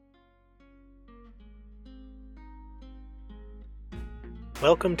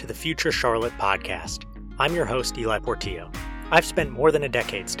Welcome to the Future Charlotte podcast. I'm your host, Eli Portillo. I've spent more than a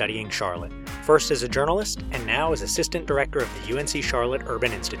decade studying Charlotte, first as a journalist and now as assistant director of the UNC Charlotte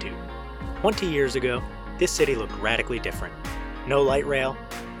Urban Institute. 20 years ago, this city looked radically different. No light rail,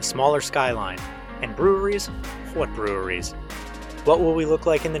 a smaller skyline, and breweries? What breweries? What will we look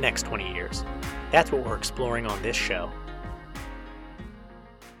like in the next 20 years? That's what we're exploring on this show.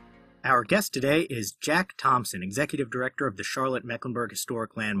 Our guest today is Jack Thompson, Executive Director of the Charlotte-Mecklenburg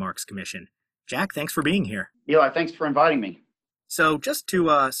Historic Landmarks Commission. Jack, thanks for being here. Eli, thanks for inviting me. So just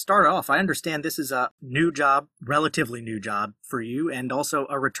to start off, I understand this is a new job, relatively new job for you, and also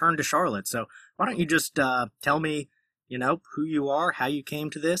a return to Charlotte. So why don't you just tell me, who you are, how you came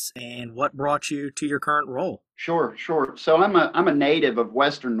to this, and what brought you to your current role? Sure. So I'm a native of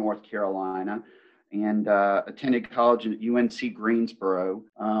Western North Carolina and attended college at UNC Greensboro.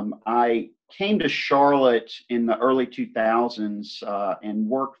 I came to Charlotte in the early 2000s and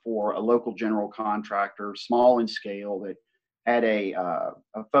worked for a local general contractor, small in scale, that had a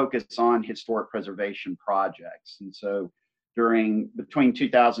focus on historic preservation projects. And so between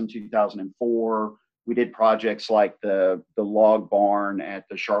 2000 and 2004, we did projects like the log barn at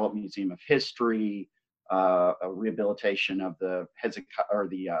the Charlotte Museum of History, a rehabilitation of the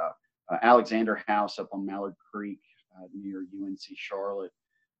Alexander House up on Mallard Creek near UNC Charlotte.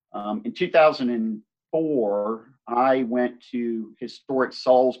 In 2004, I went to Historic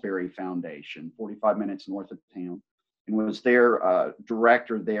Salisbury Foundation, 45 minutes north of town, and was their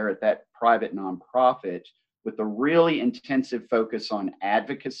director there at that private nonprofit with a really intensive focus on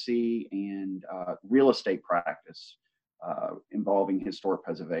advocacy and real estate practice involving historic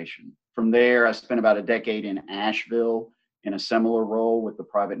preservation. From there, I spent about a decade in Asheville in a similar role with the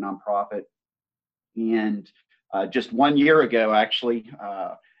private nonprofit. And just 1 year ago, actually,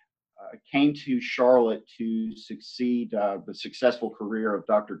 came to Charlotte to succeed the successful career of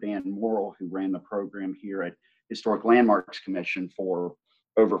Dr. Dan Morrill, who ran the program here at Historic Landmarks Commission for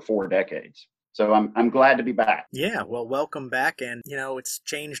over 4 decades. So I'm glad to be back. Yeah, well, welcome back. And, it's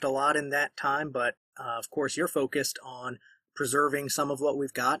changed a lot in that time, but of course, you're focused on preserving some of what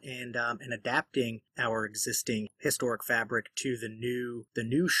we've got and adapting our existing historic fabric to the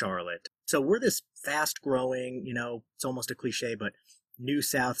new Charlotte. So we're this fast-growing, it's almost a cliche, but new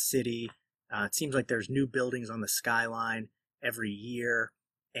South City. It seems like there's new buildings on the skyline every year,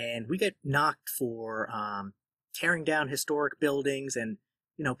 and we get knocked for tearing down historic buildings. And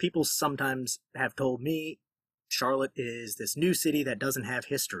people sometimes have told me Charlotte is this new city that doesn't have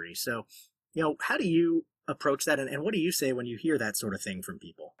history. So, how do you approach that, and what do you say when you hear that sort of thing from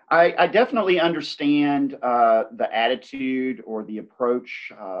people? I definitely understand the attitude or the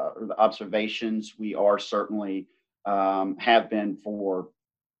approach or the observations. We are certainly have been for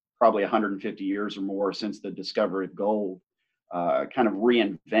probably 150 years or more since the discovery of gold, kind of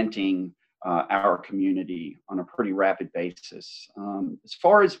reinventing our community on a pretty rapid basis. As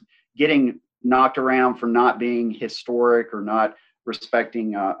far as getting knocked around for not being historic or not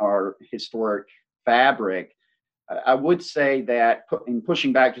respecting our historic fabric, I would say that, in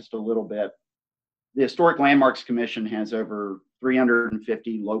pushing back just a little bit, the Historic Landmarks Commission has over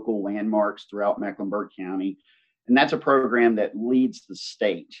 350 local landmarks throughout Mecklenburg County, and that's a program that leads the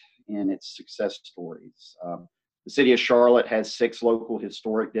state in its success stories. The city of Charlotte has 6 local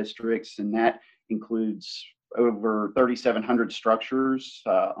historic districts, and that includes over 3,700 structures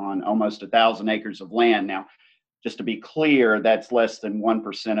on almost 1,000 acres of land. Now, just to be clear, that's less than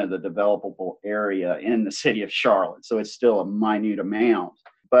 1% of the developable area in the city of Charlotte. So it's still a minute amount.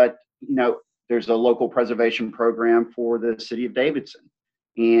 But, there's a local preservation program for the city of Davidson.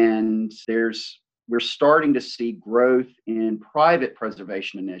 And we're starting to see growth in private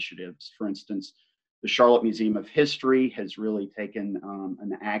preservation initiatives. For instance, the Charlotte Museum of History has really taken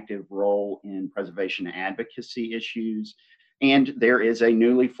an active role in preservation advocacy issues. And there is a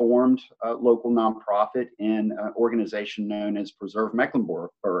newly formed local nonprofit and organization known as Preserve Mecklenburg.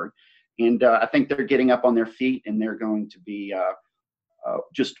 And I think they're getting up on their feet, and they're going to be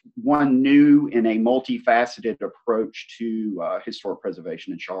just one new and a multifaceted approach to historic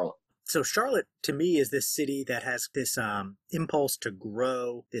preservation in Charlotte. So Charlotte, to me, is this city that has this impulse to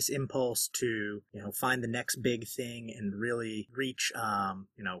grow, this impulse to, find the next big thing and really reach,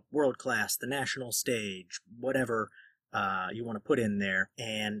 world class, the national stage, whatever you want to put in there.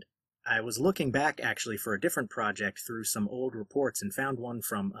 And I was looking back actually for a different project through some old reports and found one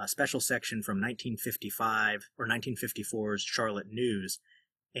from a special section from 1955 or 1954's Charlotte News.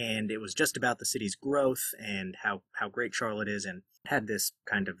 And it was just about the city's growth and how great Charlotte is, and had this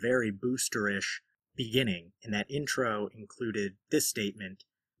kind of very boosterish beginning. And that intro included this statement: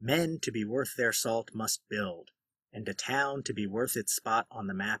 "Men to be worth their salt must build." and a town to be worth its spot on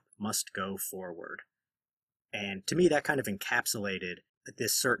the map must go forward. And to me, that kind of encapsulated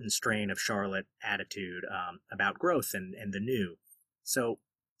this certain strain of Charlotte attitude about growth and the new. So,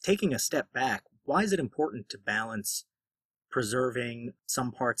 taking a step back, why is it important to balance preserving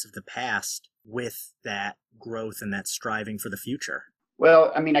some parts of the past with that growth and that striving for the future?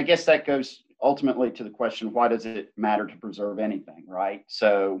 Well, I mean, I guess that goes ultimately to the question, why does it matter to preserve anything, right?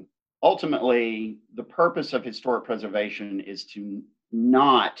 So ultimately, the purpose of historic preservation is to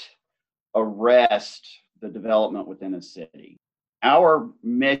not arrest the development within a city. Our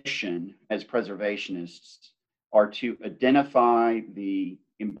mission as preservationists are to identify the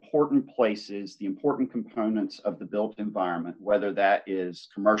important places, the important components of the built environment, whether that is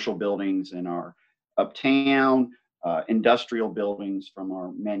commercial buildings in our uptown, industrial buildings from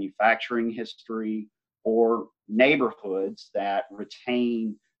our manufacturing history, or neighborhoods that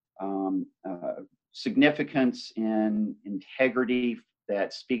retain significance and integrity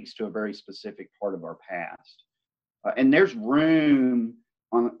that speaks to a very specific part of our past. And there's room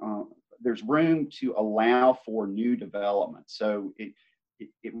to allow for new development. So it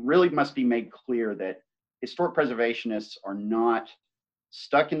really must be made clear that historic preservationists are not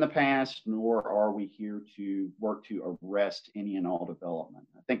stuck in the past, nor are we here to work to arrest any and all development.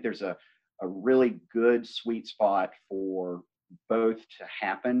 I think there's a really good sweet spot for both to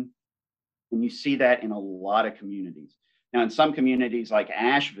happen. And you see that in a lot of communities. Now, in some communities like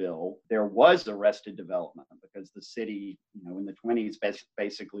Asheville, there was arrested development because the city, in the 20s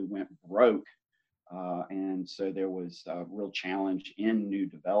basically went broke. And so there was a real challenge in new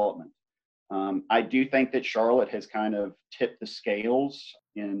development. I do think that Charlotte has kind of tipped the scales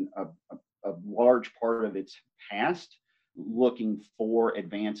in a large part of its past, looking for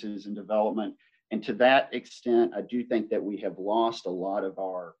advances in development. And to that extent, I do think that we have lost a lot of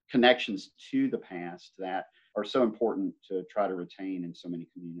our connections to the past that are so important to try to retain in so many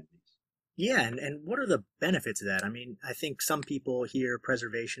communities. Yeah, and what are the benefits of that? I mean, I think some people hear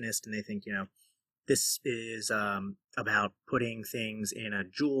preservationist and they think, this is about putting things in a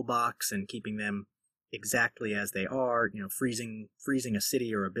jewel box and keeping them exactly as they are, freezing a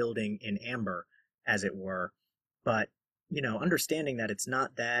city or a building in amber, as it were. But, understanding that it's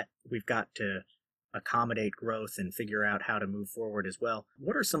not that, we've got to accommodate growth and figure out how to move forward as well.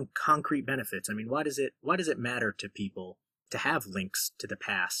 What are some concrete benefits? I mean, why does it matter to people to have links to the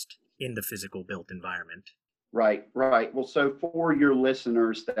past in the physical built environment? Right. Well, so for your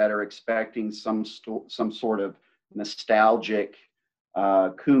listeners that are expecting some sort of nostalgic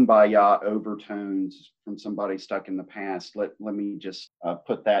kumbaya overtones from somebody stuck in the past, let me just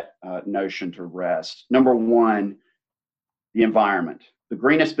put that notion to rest. Number one, the environment. The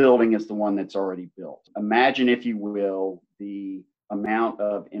greenest building is the one that's already built. Imagine, if you will, the amount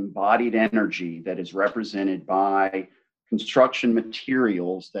of embodied energy that is represented by construction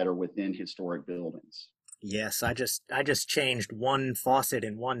materials that are within historic buildings. Yes, I just changed one faucet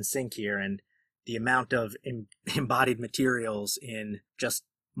in one sink here, and the amount of embodied materials in just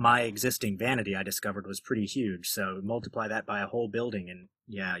my existing vanity I discovered was pretty huge. So multiply that by a whole building, and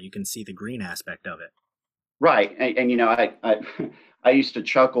yeah, you can see the green aspect of it. Right, and I used to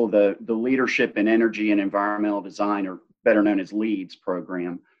chuckle the Leadership in Energy and Environmental Design, or better known as LEEDS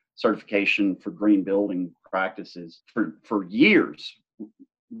program, certification for green building practices, for years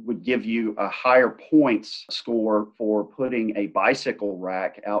would give you a higher points score for putting a bicycle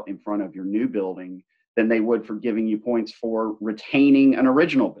rack out in front of your new building than they would for giving you points for retaining an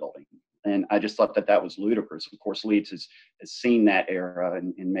original building. And I just thought that was ludicrous. Of course, LEEDS has seen that era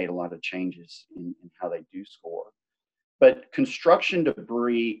and made a lot of changes in how they do score. But construction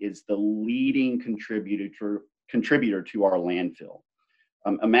debris is the leading contributor to our landfill.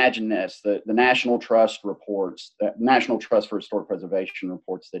 Imagine this, the National Trust reports, the National Trust for Historic Preservation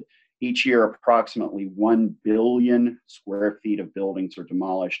reports that each year approximately 1 billion square feet of buildings are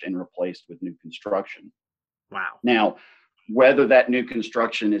demolished and replaced with new construction. Wow. Now, whether that new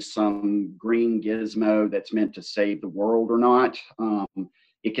construction is some green gizmo that's meant to save the world or not,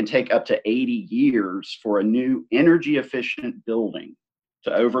 it can take up to 80 years for a new energy efficient building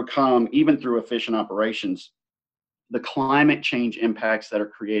to overcome, even through efficient operations, the climate change impacts that are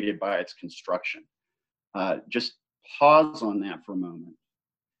created by its construction. Just pause on that for a moment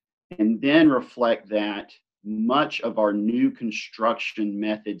and then reflect that much of our new construction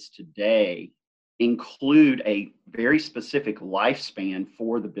methods today include a very specific lifespan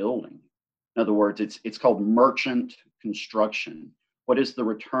for the building. In other words, it's called merchant construction. What is the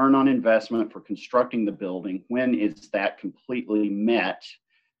return on investment for constructing the building? When is that completely met?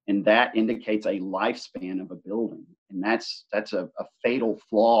 And that indicates a lifespan of a building. And that's a fatal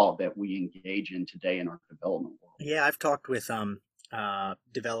flaw that we engage in today in our development world. Yeah, I've talked with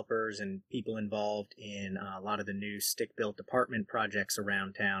developers and people involved in a lot of the new stick-built apartment projects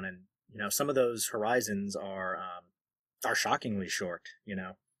around town, and some of those horizons are shockingly short.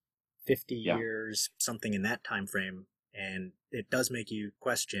 50 Yeah. years, something in that time frame, and it does make you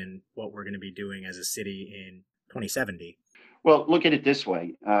question what we're going to be doing as a city in 2070. Well, look at it this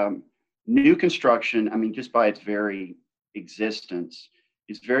way. New construction, I mean, just by its very existence,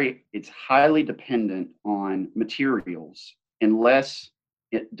 it's highly dependent on materials and less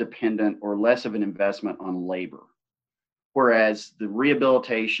dependent or less of an investment on labor. Whereas the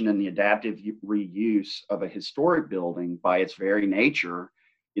rehabilitation and the adaptive reuse of a historic building by its very nature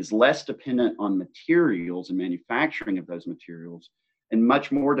is less dependent on materials and manufacturing of those materials and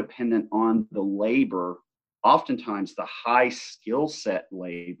much more dependent on the labor, oftentimes the high skill set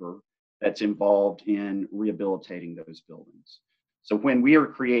labor that's involved in rehabilitating those buildings. So when we are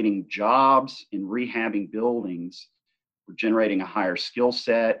creating jobs in rehabbing buildings, we're generating a higher skill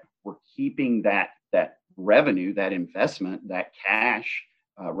set, we're keeping that revenue, that investment, that cash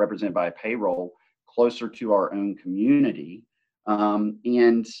represented by a payroll closer to our own community.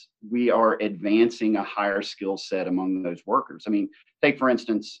 And we are advancing a higher skill set among those workers. I mean, take for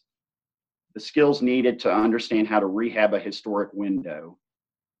instance, the skills needed to understand how to rehab a historic window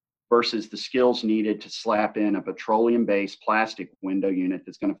versus the skills needed to slap in a petroleum-based plastic window unit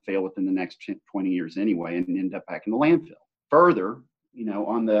that's going to fail within the next 20 years anyway and end up back in the landfill. Further,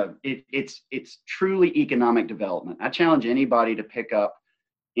 it's truly economic development. I challenge anybody to pick up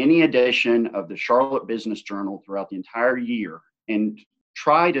any edition of the Charlotte Business Journal throughout the entire year and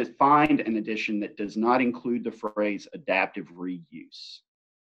try to find an edition that does not include the phrase adaptive reuse.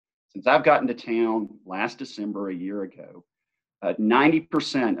 Since I've gotten to town last December, a year ago,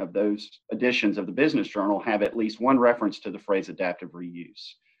 90% of those editions of the Business Journal have at least one reference to the phrase adaptive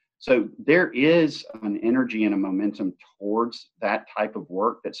reuse. So there is an energy and a momentum towards that type of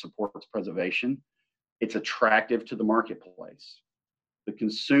work that supports preservation. It's attractive to the marketplace. The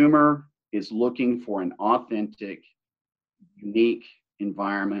consumer is looking for an authentic, unique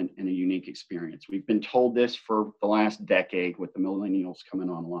environment and a unique experience. We've been told this for the last decade with the millennials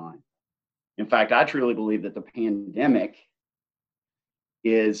coming online. In fact, I truly believe that the pandemic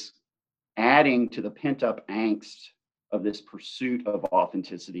is adding to the pent-up angst of this pursuit of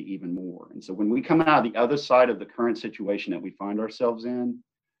authenticity even more. And so when we come out the other side of the current situation that we find ourselves in,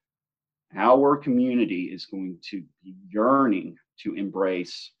 our community is going to be yearning to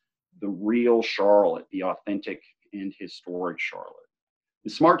embrace the real Charlotte, the authentic and historic Charlotte. The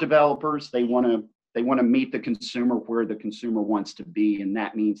smart developers, they want to meet the consumer where the consumer wants to be, and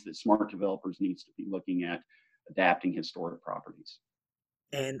that means that smart developers needs to be looking at adapting historic properties.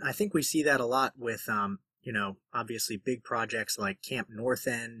 And I think we see that a lot with obviously big projects like Camp North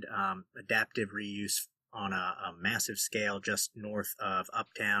End, adaptive reuse on a massive scale just north of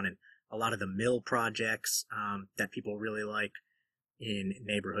Uptown, and a lot of the mill projects that people really like in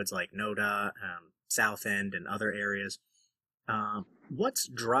neighborhoods like Noda, South End, and other areas. What's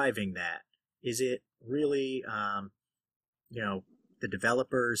driving that? Is it really, the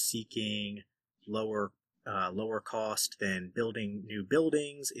developers seeking lower cost than building new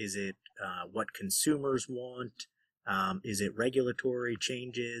buildings? Is it what consumers want? Is it regulatory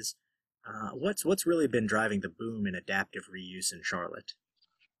changes? What's really been driving the boom in adaptive reuse in Charlotte?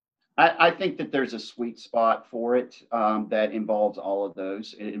 I think that there's a sweet spot for it that involves all of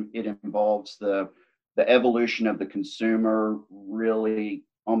those. It involves the evolution of the consumer really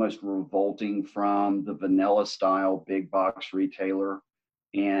almost revolting from the vanilla style big box retailer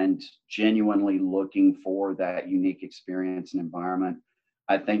and genuinely looking for that unique experience and environment.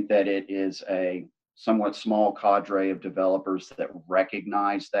 I think that it is a somewhat small cadre of developers that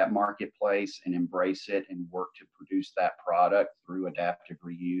recognize that marketplace and embrace it and work to produce that product through adaptive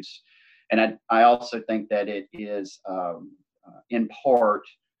reuse. And I also think that it is in part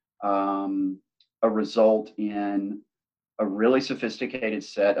a result in a really sophisticated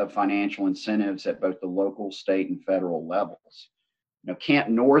set of financial incentives at both the local, state, and federal levels. Camp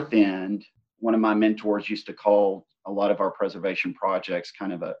North End, one of my mentors used to call a lot of our preservation projects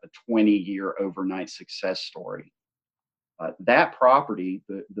kind of a 20-year overnight success story. That property,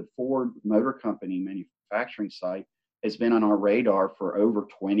 the Ford Motor Company manufacturing site, has been on our radar for over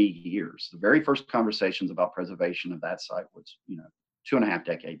 20 years. The very first conversations about preservation of that site was, 2.5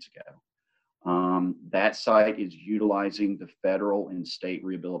 decades ago. That site is utilizing the federal and state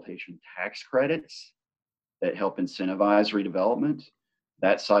rehabilitation tax credits that help incentivize redevelopment.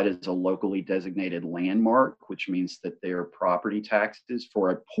 That site is a locally designated landmark, which means that their property taxes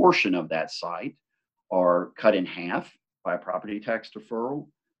for a portion of that site are cut in half by a property tax deferral.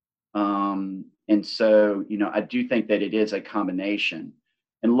 And so, I do think that it is a combination.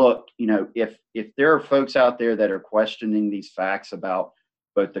 And look, if there are folks out there that are questioning these facts about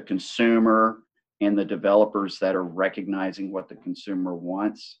both the consumer and the developers that are recognizing what the consumer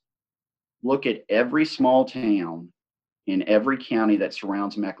wants, look at every small town in every county that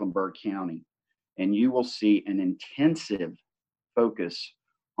surrounds Mecklenburg County, and you will see an intensive focus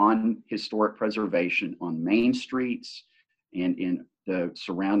on historic preservation on main streets and in the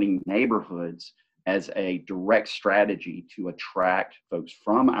surrounding neighborhoods as a direct strategy to attract folks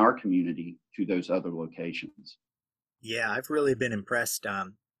from our community to those other locations. Yeah, I've really been impressed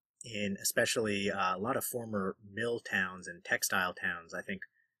in especially a lot of former mill towns and textile towns. I think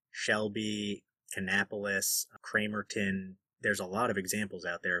Shelby, Kannapolis, Cramerton, there's a lot of examples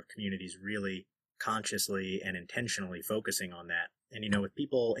out there of communities really consciously and intentionally focusing on that. And, with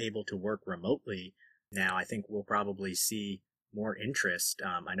people able to work remotely now, I think we'll probably see more interest.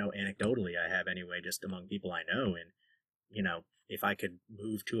 I know anecdotally I have anyway, just among people I know. And, if I could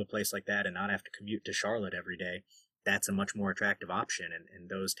move to a place like that and not have to commute to Charlotte every day, that's a much more attractive option. And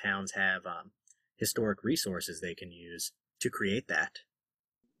those towns have historic resources they can use to create that.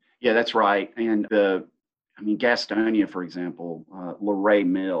 Yeah, that's right. And Gastonia, for example, Luray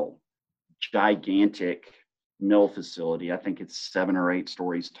Mill, gigantic mill facility. I think it's 7 or 8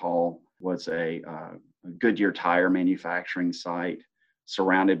 stories tall. Was a Goodyear tire manufacturing site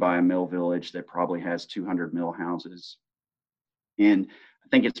surrounded by a mill village that probably has 200 mill houses. And I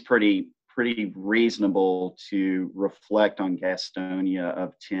think it's pretty reasonable to reflect on Gastonia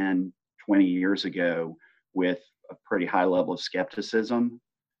of 10, 20 years ago with a pretty high level of skepticism.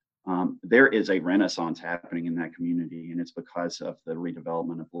 There is a renaissance happening in that community, and it's because of the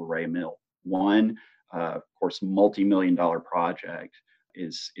redevelopment of Luray Mill. One, of course, multi-million-dollar project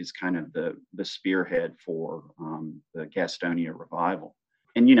is kind of the spearhead for the Gastonia revival.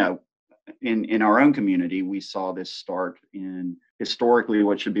 And in our own community, we saw this start in historically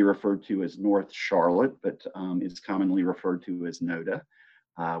what should be referred to as North Charlotte, but is commonly referred to as NODA.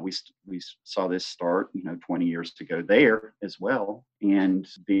 We saw this start 20 years ago there as well, and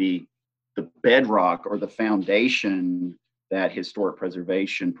the bedrock or the foundation that historic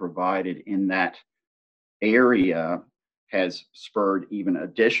preservation provided in that area has spurred even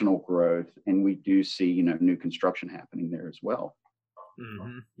additional growth, and we do see new construction happening there as well.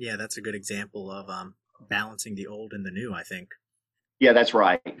 Mm-hmm. Yeah, that's a good example of balancing the old and the new, I think. Yeah, that's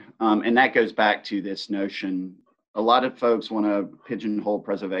right. And that goes back to this notion. A lot of folks want to pigeonhole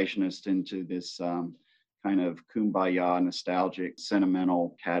preservationists into this kind of kumbaya, nostalgic,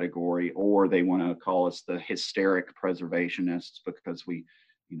 sentimental category, or they want to call us the hysteric preservationists because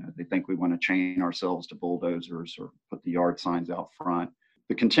they think we want to chain ourselves to bulldozers or put the yard signs out front.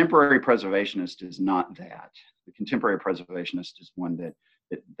 The contemporary preservationist is not that. The contemporary preservationist is one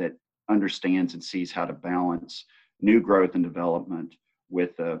that understands and sees how to balance new growth and development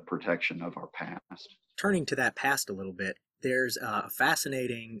with the protection of our past. Turning to that past a little bit, there's a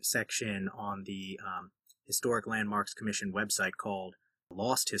fascinating section on the Historic Landmarks Commission website called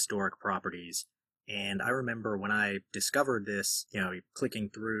Lost Historic Properties. And I remember when I discovered this, clicking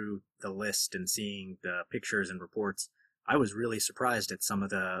through the list and seeing the pictures and reports, I was really surprised at some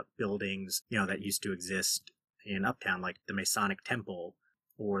of the buildings, that used to exist in Uptown, like the Masonic Temple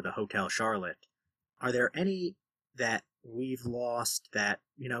or the Hotel Charlotte. Are there any that we've lost that,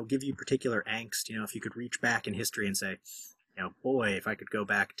 give you particular angst? If you could reach back in history and say, boy, if I could go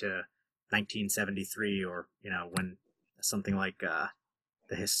back to 1973 or, when something like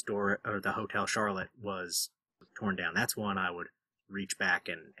the historic or the Hotel Charlotte was torn down, that's one I would reach back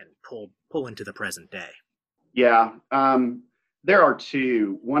and pull into the present day. Yeah, there are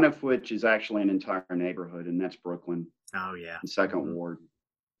two, one of which is actually an entire neighborhood, and that's Brooklyn. Oh, yeah. The Second Ward.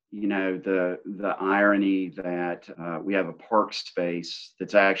 The irony that we have a park space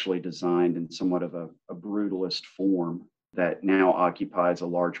that's actually designed in somewhat of a brutalist form that now occupies a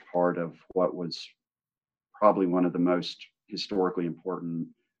large part of what was probably one of the most historically important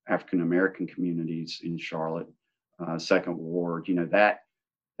African-American communities in Charlotte, Second Ward.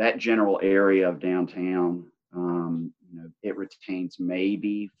 That general area of downtown, it retains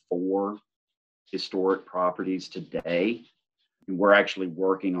maybe 4 historic properties today. And we're actually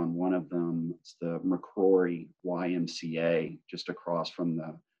working on one of them. It's the McCrory YMCA, just across from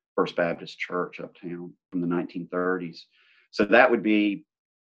the First Baptist Church uptown from the 1930s. So that would be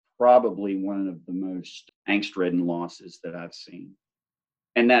probably one of the most angst-ridden losses that I've seen.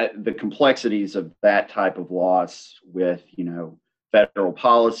 And that the complexities of that type of loss with, federal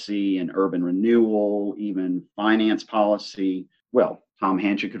policy and urban renewal, even finance policy. Well, Tom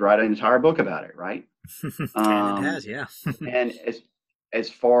Hanchett could write an entire book about it, right? And it Um, has, yeah. and as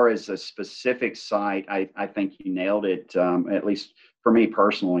far as a specific site, I think you nailed it. At least for me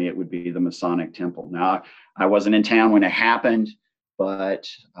personally, it would be the Masonic Temple. Now, I wasn't in town when it happened, but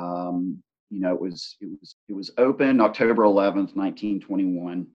it was open October 11th,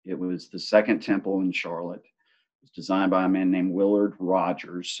 1921. It was the second temple in Charlotte. It was designed by a man named Willard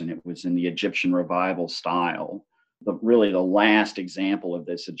Rogers, and it was in the Egyptian Revival style. Really the last example of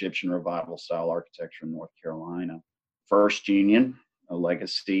this Egyptian Revival style architecture in North Carolina. First Union, a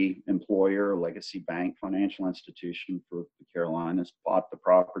legacy employer, a legacy bank financial institution for the Carolinas, bought the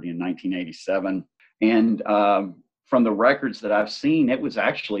property in 1987. And from the records that I've seen, it was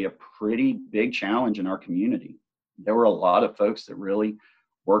actually a pretty big challenge in our community. There were a lot of folks that really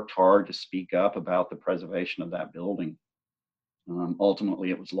worked hard to speak up about the preservation of that building. Ultimately,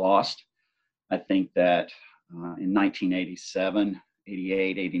 it was lost. I think that in 1987,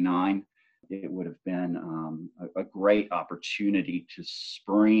 88, 89, it would have been a great opportunity to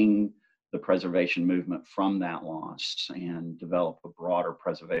spring the preservation movement from that loss and develop a broader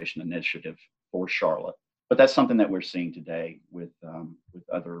preservation initiative for Charlotte. But that's something that we're seeing today with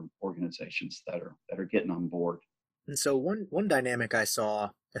other organizations that are getting on board. And so one dynamic I saw,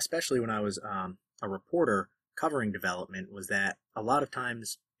 especially when I was a reporter covering development, was that a lot of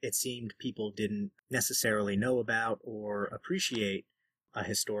times it seemed people didn't necessarily know about or appreciate a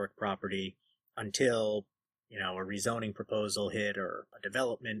historic property until, a rezoning proposal hit or a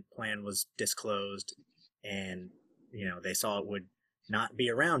development plan was disclosed and, they saw it would not be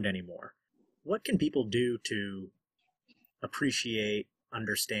around anymore. What can people do to appreciate,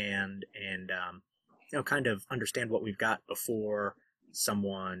 understand, and, kind of understand what we've got before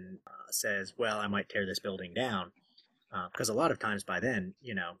someone says, well, I might tear this building down? Because a lot of times by then,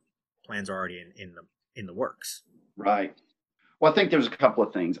 plans are already in the works. Right. Well, I think there's a couple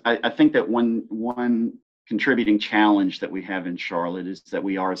of things. I think that one contributing challenge that we have in Charlotte is that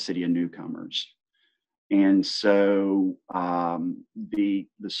we are a city of newcomers. And so the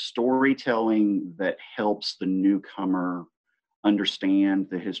storytelling that helps the newcomer understand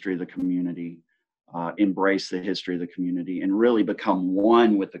the history of the community, embrace the history of the community, and really become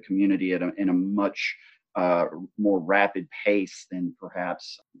one with the community in a much more rapid pace than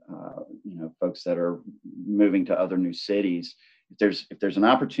perhaps folks that are moving to other new cities. If there's an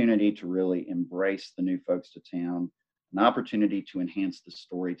opportunity to really embrace the new folks to town, an opportunity to enhance the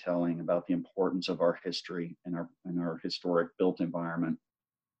storytelling about the importance of our history and our historic built environment,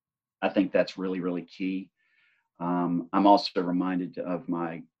 I think that's really, really key. I'm also reminded of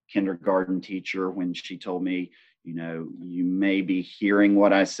my kindergarten teacher when she told me, you may be hearing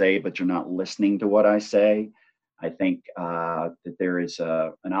what I say, but you're not listening to what I say. I think that there is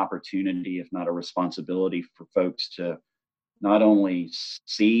an opportunity, if not a responsibility, for folks to not only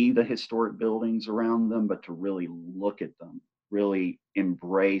see the historic buildings around them, but to really look at them, really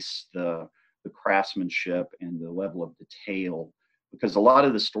embrace the craftsmanship and the level of detail, because a lot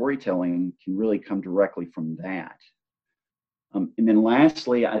of the storytelling can really come directly from that. And then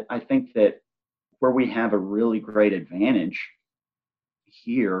lastly, I think that where we have a really great advantage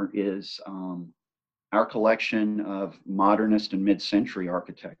here is our collection of modernist and mid-century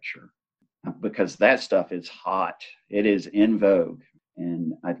architecture, because that stuff is hot. It is in vogue.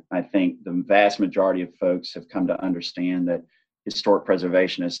 And I think the vast majority of folks have come to understand that historic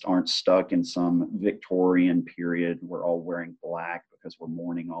preservationists aren't stuck in some Victorian period. We're all wearing black because we're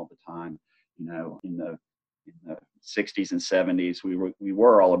mourning all the time. In the 60s and 70s, we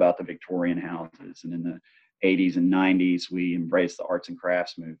were all about the Victorian houses, and in the 80s and 90s, we embraced the arts and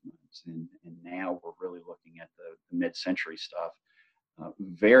crafts movements, and now we're really looking at the mid-century stuff.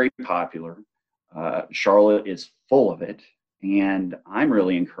 Very popular. Charlotte is full of it, and I'm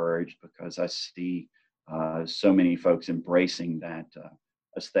really encouraged because I see so many folks embracing that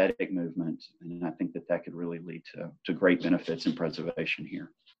aesthetic movement, and I think that could really lead to great benefits in preservation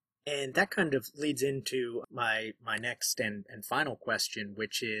here. And that kind of leads into my next and final question,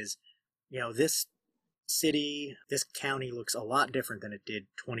 which is, this city, this county looks a lot different than it did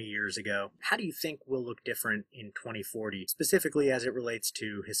 20 years ago. How do you think will look different in 2040, specifically as it relates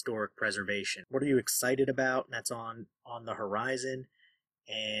to historic preservation? What are you excited about that's on the horizon?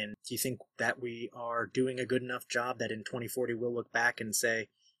 And do you think that we are doing a good enough job that in 2040 we'll look back and say,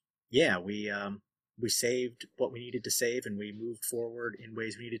 yeah, we saved what we needed to save and we moved forward in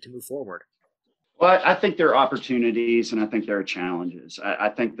ways we needed to move forward? Well, I think there are opportunities and I think there are challenges. I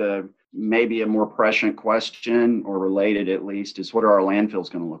think maybe a more prescient question, or related at least, is what are our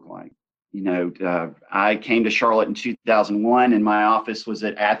landfills going to look like? I came to Charlotte in 2001 and my office was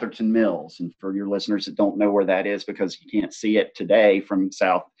at Atherton Mills. And for your listeners that don't know where that is, because you can't see it today from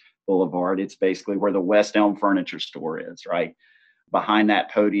Boulevard. It's basically where the West Elm Furniture Store is, right? Behind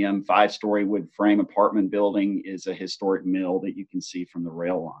that podium, 5-story wood frame apartment building is a historic mill that you can see from the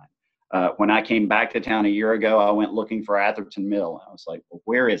rail line. When I came back to town a year ago, I went looking for Atherton Mill. I was like, well,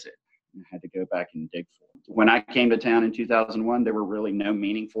 where is it? And I had to go back and dig for it. When I came to town in 2001, there were really no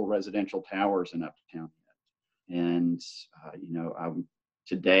meaningful residential towers in Uptown yet. And, I'm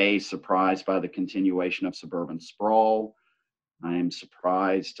today surprised by the continuation of suburban sprawl. I am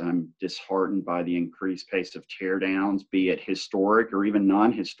surprised, I'm disheartened by the increased pace of tear downs, be it historic or even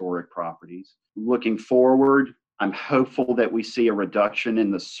non-historic properties. Looking forward, I'm hopeful that we see a reduction in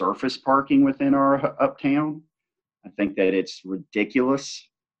the surface parking within our uptown. I think that it's ridiculous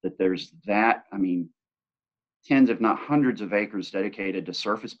that there's tens if not hundreds of acres dedicated to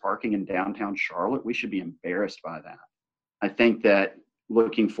surface parking in downtown Charlotte. We should be embarrassed by that. I think that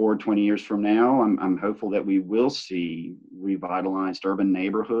looking forward 20 years from now, I'm hopeful that we will see revitalized urban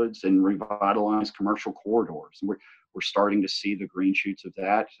neighborhoods and revitalized commercial corridors. And we're starting to see the green shoots of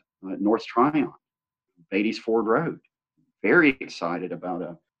that at North Tryon, Beatties Ford Road. Very excited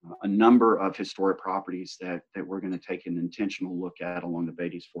about a number of historic properties that we're going to take an intentional look at along the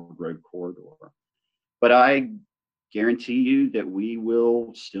Beatties Ford Road corridor. But I guarantee you that we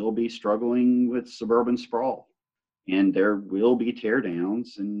will still be struggling with suburban sprawl. And there will be tear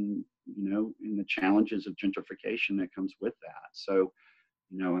downs and the challenges of gentrification that comes with that. So,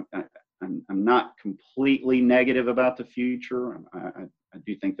 I'm not completely negative about the future. I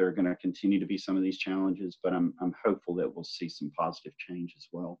do think there are going to continue to be some of these challenges, but I'm hopeful that we'll see some positive change as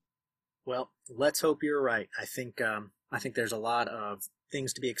well. Well, let's hope you're right. I think there's a lot of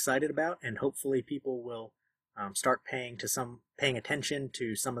things to be excited about, and hopefully people will start paying attention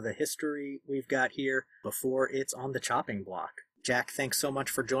to some of the history we've got here before it's on the chopping block. Jack, thanks so much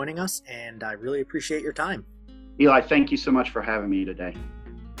for joining us, and I really appreciate your time. Eli, thank you so much for having me today.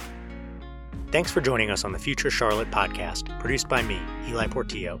 Thanks for joining us on the Future Charlotte podcast, produced by me, Eli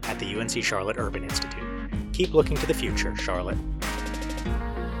Portillo, at the UNC Charlotte Urban Institute. Keep looking to the future, Charlotte.